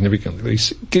quite significantly.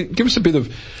 So give us a bit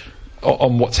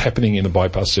on what's happening in a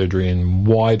bypass surgery and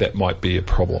why that might be a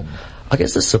problem. I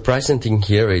guess the surprising thing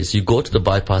here is you go to the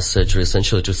bypass surgery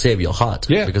essentially to save your heart,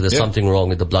 because there's something wrong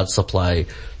with the blood supply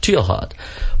to your heart.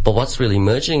 But what's really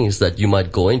emerging is that you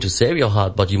might go in to save your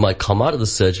heart, but you might come out of the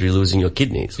surgery losing your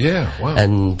kidneys. Yeah, wow.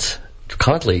 And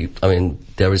currently,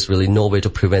 there is really no way to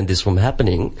prevent this from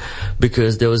happening,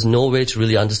 because there was no way to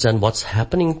really understand what's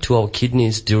happening to our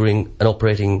kidneys during an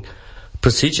operating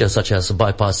procedure such as a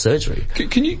bypass surgery.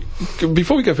 Can you,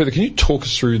 before we go further, can you talk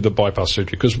us through the bypass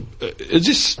surgery? Because is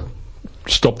this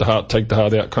stop the heart, take the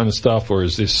heart out kind of stuff, or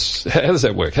is this, how does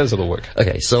that work? How does it all work?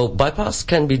 Okay, so bypass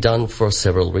can be done for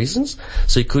several reasons.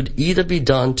 So it could either be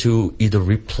done to either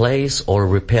replace or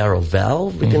repair a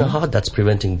valve within a heart that's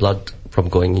preventing blood from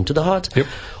going into the heart,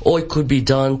 or it could be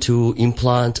done to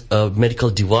implant a medical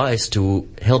device to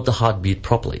help the heart beat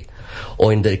properly.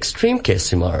 Or in the extreme case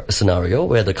scenario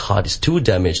where the heart is too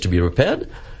damaged to be repaired,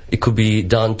 it could be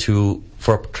done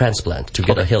for a transplant to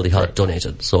get a healthy heart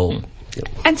donated. So,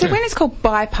 And so when it's called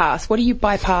bypass, what are you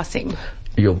bypassing?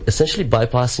 You're essentially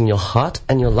bypassing your heart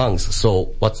and your lungs.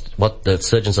 So what the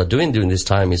surgeons are doing during this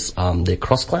time is they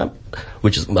cross clamp,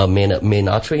 which is a main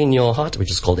artery in your heart, which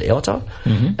is called the aorta,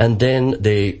 and then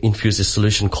they infuse a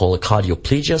solution called a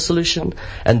cardioplegia solution,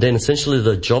 and then essentially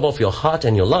the job of your heart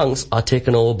and your lungs are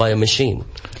taken over by a machine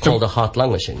called a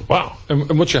heart-lung machine. Wow.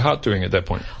 And what's your heart doing at that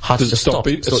point? Heart does it stop?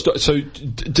 So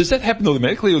does that happen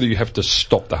automatically, or do you have to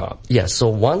stop the heart? Yeah, so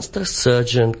once the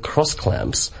surgeon cross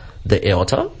clamps the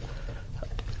aorta,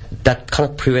 that kind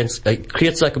of creates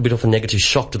like a bit of a negative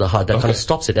shock to the heart that kind of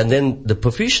stops it. And then the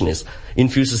perfusionist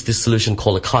infuses this solution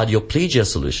called a cardioplegia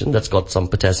solution that's got some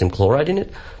potassium chloride in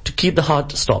it to keep the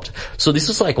heart stopped. So this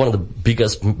is like one of the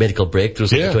biggest medical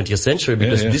breakthroughs of the 20th century,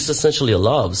 because this essentially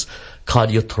allows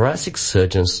cardiothoracic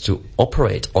surgeons to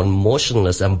operate on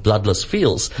motionless and bloodless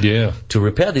fields to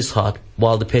repair this heart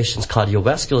while the patient's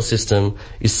cardiovascular system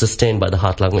is sustained by the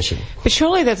heart-lung machine. But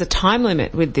surely there's a time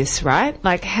limit with this, right?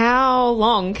 Like, how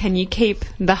long can you keep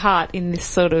the heart in this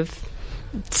sort of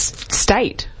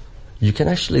state? You can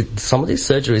actually, some of these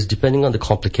surgeries, depending on the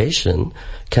complication,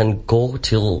 can go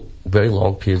till very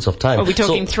long periods of time. Are we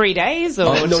talking 3 days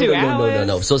or 2 hours?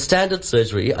 No. So standard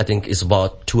surgery, I think, is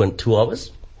about 2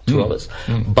 hours. 2 hours.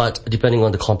 But depending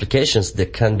on the complications, they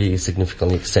can be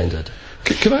significantly extended.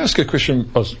 Can I ask a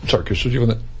question? Oh, sorry, Chris, do you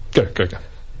want to?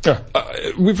 Go.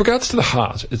 With regards to the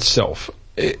heart itself,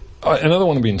 and I don't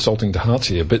want to be insulting to hearts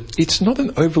here, but it's not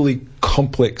an overly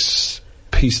complex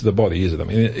piece of the body, is it? I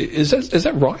mean, is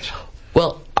that right?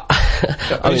 Well,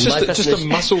 it's just a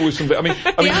muscle with some. I mean,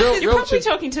 you're probably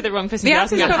talking to the wrong person. You're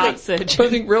asking about heart surgery. But I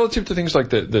think relative to things like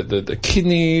the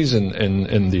kidneys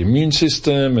and the immune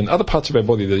system and other parts of our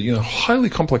body that are highly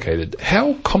complicated.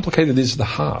 How complicated is the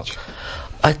heart?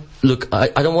 I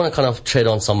don't want to kind of tread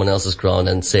on someone else's ground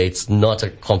and say it's not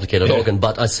a complicated organ,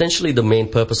 but essentially the main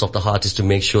purpose of the heart is to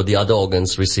make sure the other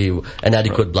organs receive an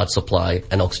adequate blood supply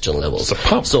and oxygen levels. It's a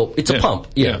pump. So it's a pump,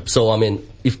 yeah. So, I mean,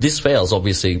 if this fails,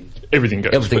 obviously everything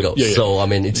goes. Yeah. So, I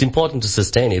mean, it's important to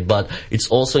sustain it, but it's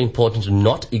also important to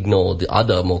not ignore the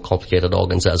other more complicated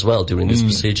organs as well during this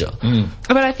procedure.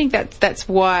 But I think that's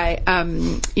why,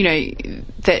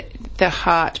 that the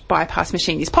heart bypass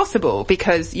machine is possible,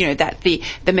 because, that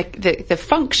the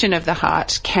function of the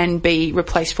heart can be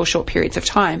replaced for short periods of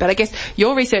time. But I guess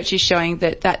your research is showing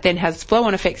that then has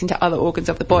flow-on effects into other organs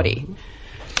of the body.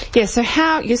 Yeah, so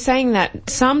you're saying that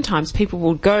sometimes people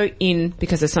will go in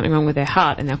because there's something wrong with their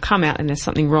heart and they'll come out and there's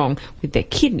something wrong with their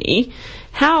kidney.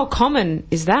 How common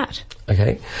is that?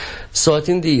 Okay. So I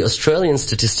think the Australian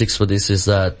statistics for this is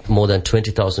that more than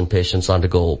 20,000 patients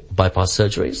undergo bypass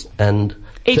surgeries and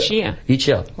each year? Each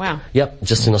year. Wow. Yep,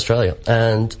 just in Australia.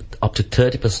 And up to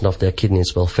 30% of their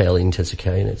kidneys will fail in intensive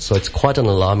care units. So it's quite an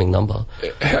alarming number.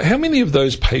 How many of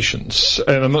those patients,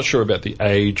 and I'm not sure about the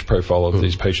age profile of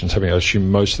these patients, I assume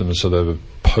most of them are sort of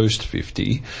post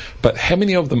 50, but how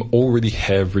many of them already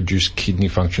have reduced kidney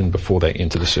function before they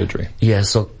enter the surgery? Yeah,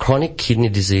 so chronic kidney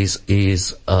disease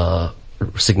is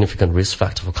significant risk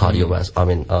factor for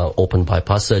open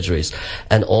bypass surgeries,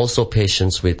 and also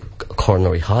patients with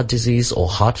coronary heart disease or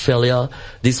heart failure.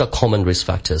 These are common risk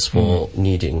factors for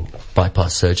needing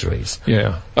bypass surgeries.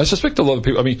 Yeah, I suspect a lot of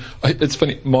people. It's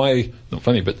funny.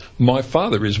 But my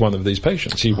father is one of these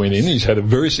patients. He went in. He's had a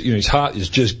very, his heart is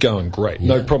just going great.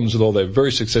 No problems at all. They're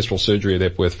very successful surgery at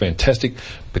Epworth, fantastic.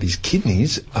 But his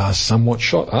kidneys are somewhat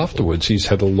shot afterwards. He's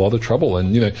had a lot of trouble,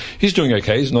 and he's doing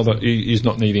okay. He's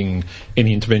not needing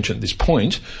any intervention at this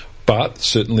point, but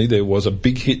certainly there was a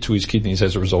big hit to his kidneys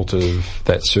as a result of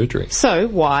that surgery. So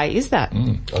why is that?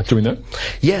 Do we know?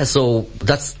 Yeah, so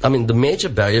the major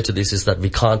barrier to this is that we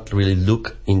can't really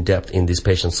look in depth in these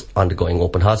patients undergoing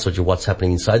open heart surgery, what's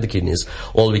happening inside the kidneys.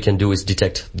 All we can do is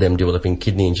detect them developing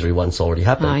kidney injury once already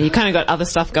happened. You kind of got other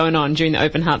stuff going on during the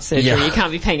open heart surgery. Yeah. You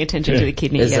can't be paying attention to the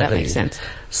kidney. Exactly. Yeah, that makes sense.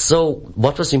 So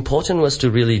what was important was to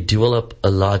really develop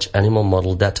a large animal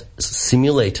model that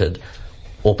simulated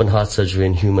open heart surgery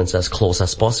in humans as close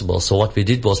as possible. So what we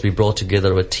did was we brought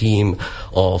together a team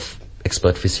of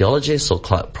expert physiologists, so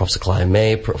Professor Clive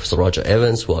May, Professor Roger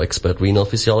Evans, who are expert renal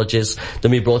physiologists. Then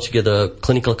we brought together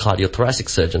clinical cardiothoracic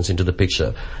surgeons into the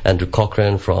picture, Andrew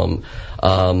Cochrane from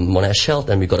Monash Health,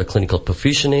 and we got a clinical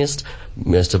perfusionist,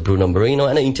 Mr. Bruno Marino,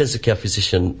 and an intensive care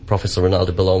physician, Professor Ronaldo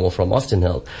Bellomo from Austin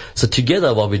Health. So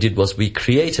together what we did was we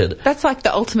created... That's like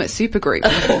the ultimate supergroup.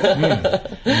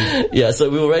 Yeah, so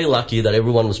we were very lucky that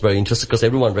everyone was very interested because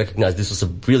everyone recognized this was a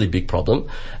really big problem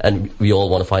and we all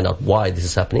want to find out why this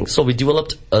is happening. So we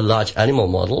developed a large animal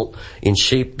model in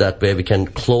shape where we can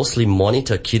closely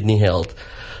monitor kidney health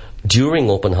during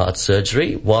open heart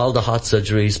surgery while the heart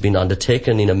surgery is being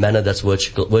undertaken in a manner that's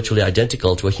virtually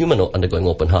identical to a human undergoing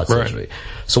open heart surgery.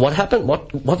 So what happened,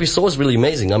 what we saw is really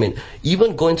amazing.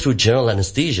 Even going through general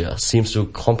anesthesia seems to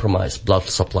compromise blood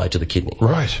supply to the kidney.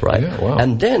 Right. Yeah, wow.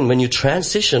 And then when you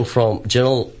transition from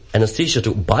general anesthesia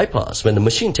to bypass, when the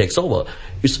machine takes over,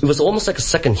 it was almost like a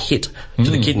second hit to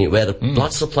the kidney where the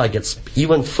blood supply gets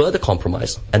even further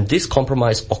compromised. And this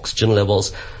compromised oxygen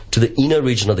levels to the inner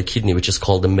region of the kidney, which is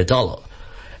called the medulla.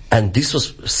 And this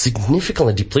was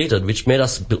significantly depleted, which made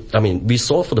us, we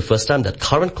saw for the first time that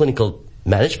current clinical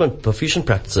management perfusion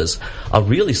practices are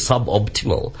really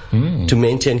suboptimal to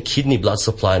maintain kidney blood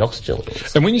supply and oxygen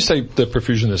levels. And when you say the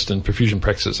perfusionist and perfusion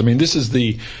practices, this is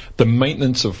the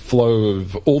maintenance of flow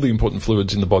of all the important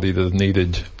fluids in the body that are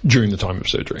needed during the time of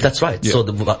surgery. That's right. Yeah. So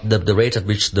the rate at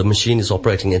which the machine is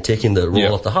operating and taking the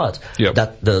role of the heart,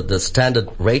 that the standard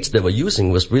rates they were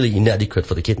using was really inadequate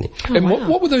for the kidney. And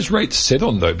what were those rates set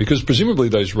on though? Because presumably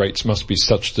those rates must be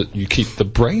such that you keep the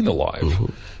brain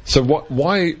alive. So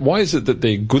why is it that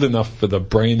they're good enough for the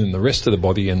brain and the rest of the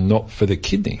body and not for the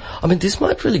kidney? This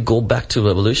might really go back to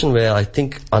evolution where I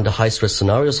think under high stress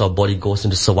scenarios our body goes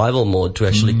into survival mode to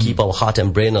actually keep our heart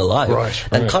and brain alive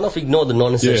and kind of ignore the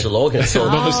non-essential organs. So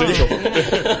non-essential.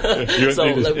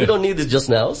 We don't need it just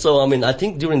now. So I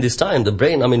think during this time the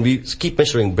brain, we keep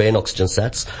measuring brain oxygen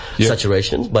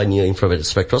saturations by near-infrared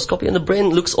spectroscopy, and the brain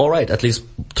looks all right, at least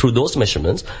through those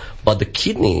measurements, but the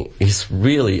kidney is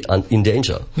really in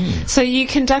danger. So you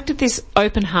conducted this is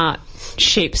open heart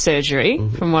sheep surgery,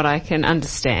 from what I can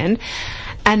understand.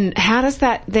 And how does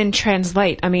that then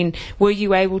translate? I mean, were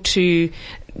you able to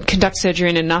conduct surgery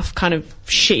in enough kind of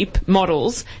sheep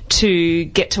models to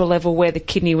get to a level where the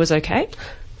kidney was okay?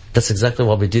 That's exactly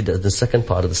what we did at the second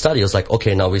part of the study. It was like,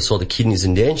 okay, now we saw the kidneys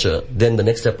in danger. Then the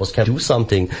next step was, can we do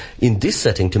something in this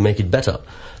setting to make it better?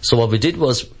 So what we did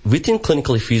was, within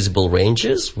clinically feasible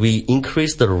ranges, we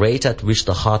increased the rate at which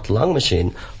the heart-lung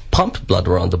machine pumped blood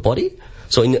around the body.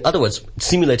 So in other words,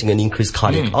 simulating an increased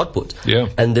cardiac output. Yeah.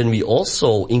 And then we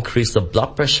also increased the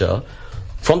blood pressure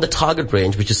from the target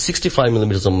range, which is 65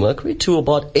 millimeters of mercury, to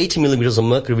about 80 millimeters of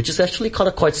mercury, which is actually kind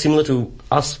of quite similar to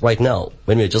us right now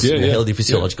when we're just in healthy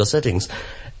physiological settings.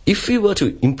 If we were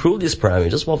to improve these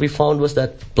parameters, what we found was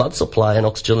that blood supply and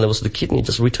oxygen levels of the kidney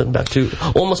just returned back to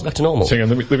almost back to normal. Hang on,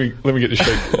 let me get this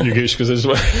straight, Yogesh, because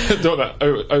I don't want to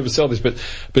oversell this,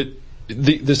 but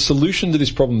the solution to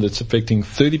this problem that's affecting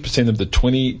 30% of the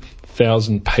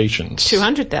 20,000 patients.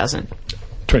 200,000.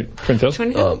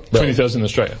 20,000? 20,000 in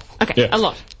Australia. Okay, a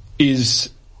lot.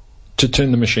 Is to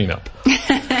turn the machine up.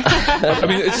 I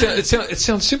mean, it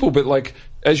sounds simple, but like,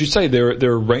 as you say, there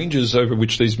are ranges over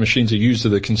which these machines are used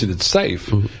that are considered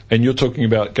safe. And you're talking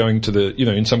about going to the,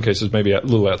 in some cases maybe a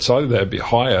little outside of that, a bit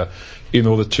higher, in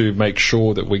order to make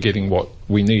sure that we're getting what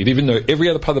we need. Even though every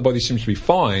other part of the body seems to be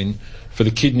fine, for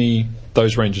the kidney,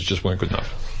 those ranges just weren't good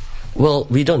enough. Well,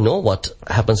 we don't know what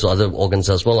happens to other organs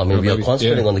as well. I mean, we are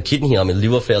concentrating on the kidney. I mean,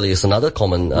 liver failure is another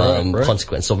common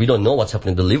consequence. So we don't know what's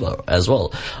happening to the liver as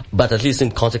well. But at least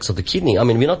in context of the kidney, I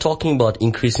mean, we're not talking about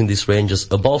increasing these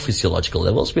ranges above physiological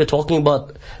levels. We are talking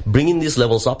about bringing these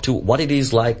levels up to what it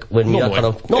is like when we are kind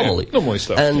of normally. Yeah, normally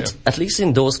stuff. And at least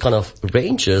in those kind of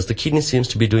ranges, the kidney seems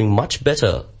to be doing much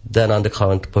better than under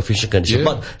current perfusion conditions.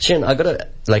 Yeah. But Shane, I gotta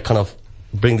kind of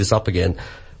bring this up again.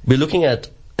 We're looking at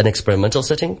an experimental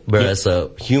setting, whereas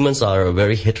humans are a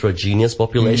very heterogeneous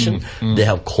population. They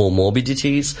have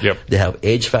comorbidities, they have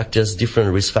age factors,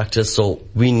 different risk factors, so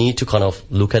we need to kind of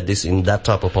look at this in that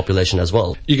type of population as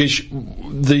well. Yogesh,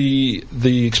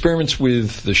 the experiments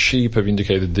with the sheep have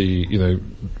indicated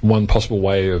one possible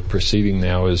way of proceeding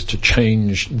now is to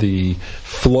change the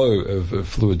flow of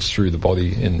fluids through the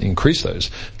body and increase those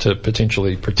to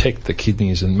potentially protect the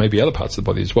kidneys and maybe other parts of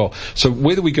the body as well. So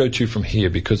where do we go to from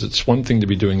here? Because it's one thing to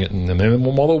be doing it in an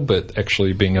animal model, but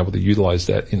actually being able to utilize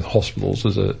that in hospitals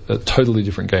is a totally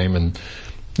different game, and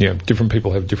different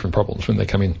people have different problems when they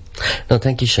come in. No,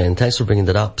 thank you, Shane. Thanks for bringing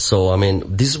that up. So, I mean,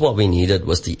 this is what we needed,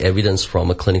 was the evidence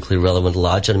from a clinically relevant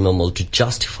large animal model to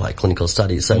justify clinical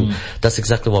studies. And that's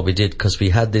exactly what we did, because we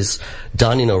had this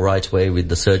done in a right way with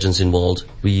the surgeons involved.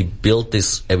 We built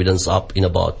this evidence up in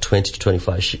about 20 to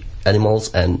 25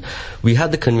 animals, and we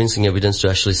had the convincing evidence to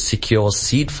actually secure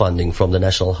seed funding from the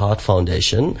National Heart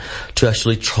Foundation to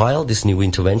actually trial this new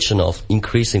intervention of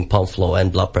increasing pump flow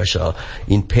and blood pressure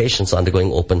in patients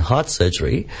undergoing open heart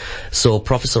surgery. So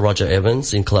Professor Roger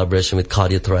Evans, in collaboration with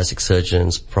cardiothoracic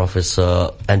surgeons,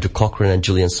 Professor Andrew Cochrane and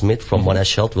Julian Smith from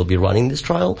Monash Health, will be running this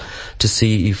trial to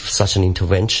see if such an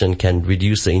intervention can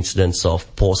reduce the incidence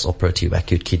of post-operative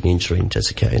acute kidney injury in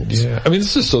intensive care units. Yeah, I mean,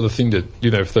 this is the sort of thing that,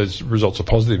 if those results are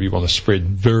positive, you want to spread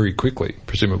very quickly,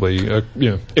 presumably,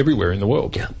 everywhere in the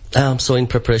world. Yeah. So in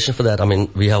preparation for that, I mean,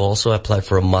 we have also applied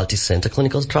for a multi-center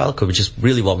clinical trial, which is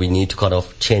really what we need to kind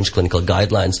of change clinical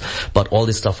guidelines. But all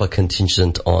this stuff are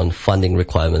contingent on funding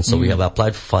requirements. So we have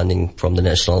applied for funding from the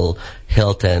National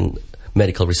Health and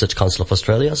Medical Research Council of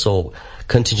Australia. So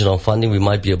contingent on funding, we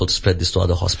might be able to spread this to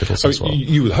other hospitals as well.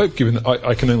 You would hope, given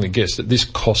I can only guess, that this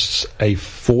costs a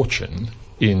fortune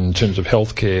in terms of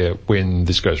healthcare when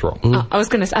this goes wrong. I was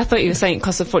going to say, I thought you were saying it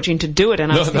costs a fortune to do it,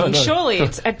 and I was thinking, surely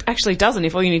it actually doesn't,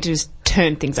 if all you need to do is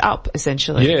turn things up,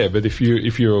 essentially. Yeah, but if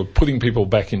you're putting people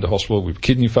back into hospital with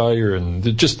kidney failure,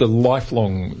 and just the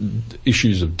lifelong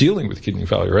issues of dealing with kidney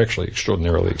failure are actually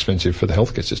extraordinarily expensive for the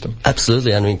healthcare system.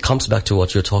 Absolutely, and it comes back to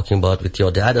what you were talking about with your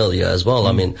dad earlier as well.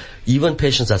 I mean, even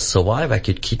patients that survive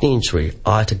acute kidney injury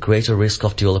are at a greater risk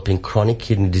of developing chronic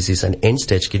kidney disease and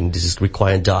end-stage kidney disease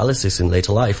requiring dialysis in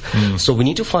later life. So we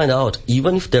need to find out,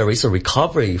 even if there is a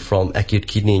recovery from acute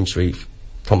kidney injury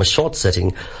from a short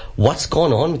setting, what's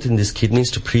gone on within these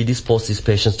kidneys to predispose these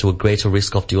patients to a greater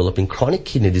risk of developing chronic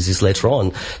kidney disease later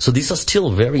on. So these are still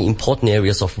very important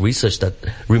areas of research that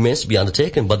remains to be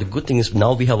undertaken. But the good thing is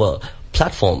now we have a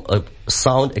platform, a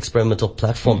sound experimental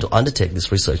platform to undertake this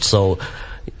research. So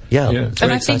it's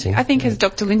very exciting. I think as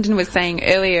Dr. Linden was saying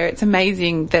earlier, it's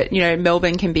amazing that,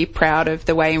 Melbourne can be proud of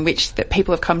the way in which that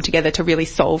people have come together to really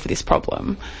solve this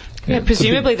problem. Yeah,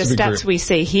 presumably the stats we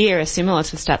see here are similar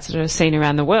to the stats that are seen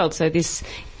around the world. So this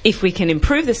if we can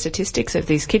improve the statistics of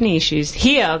these kidney issues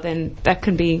here, then that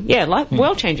can be,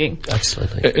 world changing.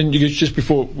 Absolutely. And just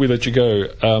before we let you go,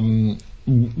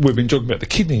 we've been talking about the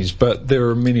kidneys, but there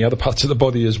are many other parts of the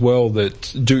body as well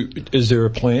that do. Is there a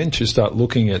plan to start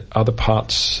looking at other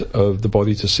parts of the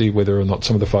body to see whether or not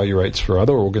some of the failure rates for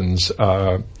other organs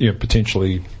are,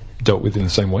 potentially dealt with in the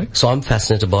same way? So I'm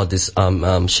fascinated about this,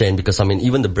 Shane, because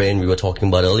even the brain we were talking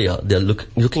about earlier, they're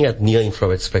looking at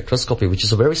near-infrared spectroscopy, which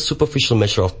is a very superficial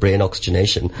measure of brain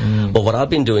oxygenation. But what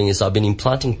I've been doing is I've been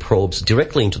implanting probes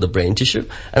directly into the brain tissue,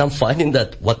 and I'm finding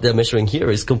that what they're measuring here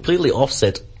is completely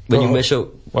offset when you measure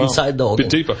inside the organ. A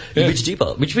bit deeper.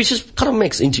 Which just kind of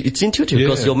makes it's intuitive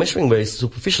because you're measuring very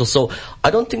superficial. So I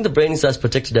don't think the brain is as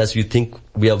protected as we think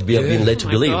we have been led to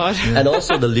believe. And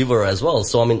also the liver as well.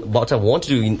 So what I want to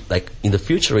do in the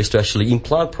future is to actually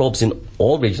implant probes in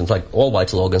all regions, like all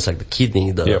vital organs, like the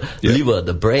kidney, the liver,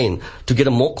 the brain, to get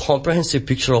a more comprehensive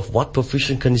picture of what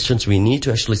perfusion conditions we need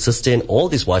to actually sustain all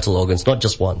these vital organs, not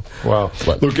just one. Wow.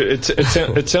 Look,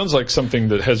 it sounds like something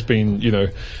that has been,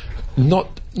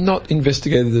 not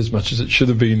investigated as much as it should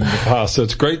have been in the past. So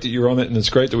it's great that you're on it, and it's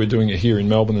great that we're doing it here in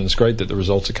Melbourne, and it's great that the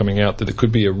results are coming out, that it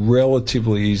could be a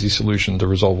relatively easy solution to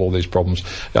resolve all these problems.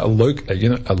 A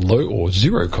low or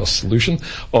zero cost solution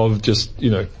of just,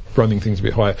 running things a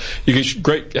bit higher.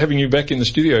 Great having you back in the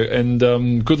studio, and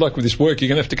good luck with this work. You're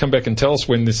going to have to come back and tell us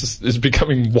when this is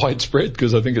becoming widespread,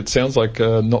 because I think it sounds like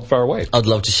not far away. I'd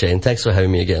love to, Shane. Thanks for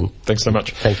having me again. Thanks so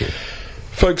much. Thank you.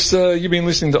 Folks, you've been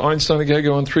listening to Einstein a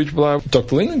Go on 3RRR.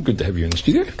 Dr. Linden, good to have you in the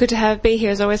studio. Good to be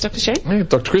here as always, Dr. Shane. Yeah,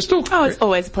 Dr. Crystal. Oh, it's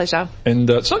always a pleasure. And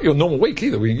it's not your normal week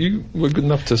either. You were good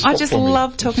enough to spot I just for me.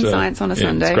 love talking science on a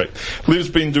Sunday. It's great. Liv's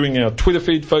been doing our Twitter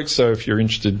feed, folks, so if you're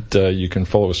interested, you can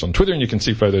follow us on Twitter and you can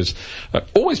see photos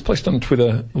always placed on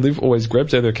Twitter. Liv always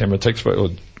grabs out her camera, takes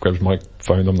photos, or grabs my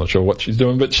phone. I'm not sure what she's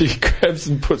doing, but she grabs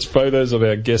and puts photos of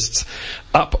our guests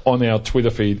up on our Twitter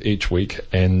feed each week,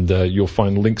 and you'll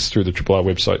find links through the RRR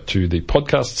website to the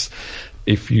podcasts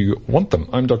if you want them.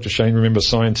 I'm Dr. Shane. Remember,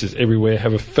 science is everywhere.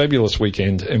 Have a fabulous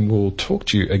weekend, and we'll talk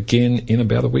to you again in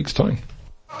about a week's time.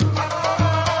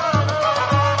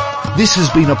 This has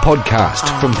been a podcast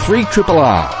from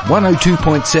 3RRR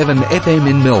 102.7 FM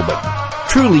in Melbourne.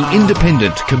 Truly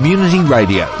independent community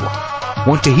radio.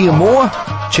 Want to hear more?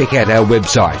 Check out our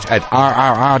website at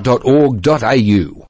rrr.org.au.